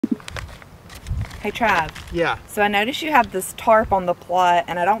Hey Trav. Yeah. So I noticed you have this tarp on the plot,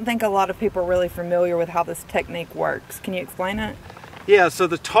 and I don't think a lot of people are really familiar with how this technique works. Can you explain it? Yeah, so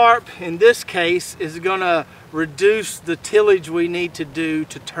the tarp in this case is going to reduce the tillage we need to do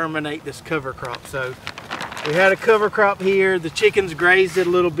to terminate this cover crop. So we had a cover crop here, the chickens grazed it a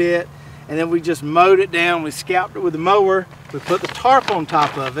little bit, and then we just mowed it down. We scalped it with a mower. We put the tarp on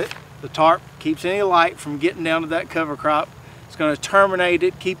top of it. The tarp keeps any light from getting down to that cover crop. It's going to terminate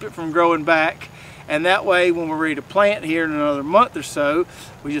it, keep it from growing back. And that way, when we're ready to plant here in another month or so,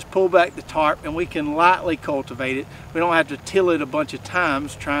 we just pull back the tarp and we can lightly cultivate it. We don't have to till it a bunch of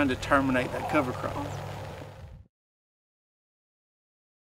times trying to terminate that cover crop.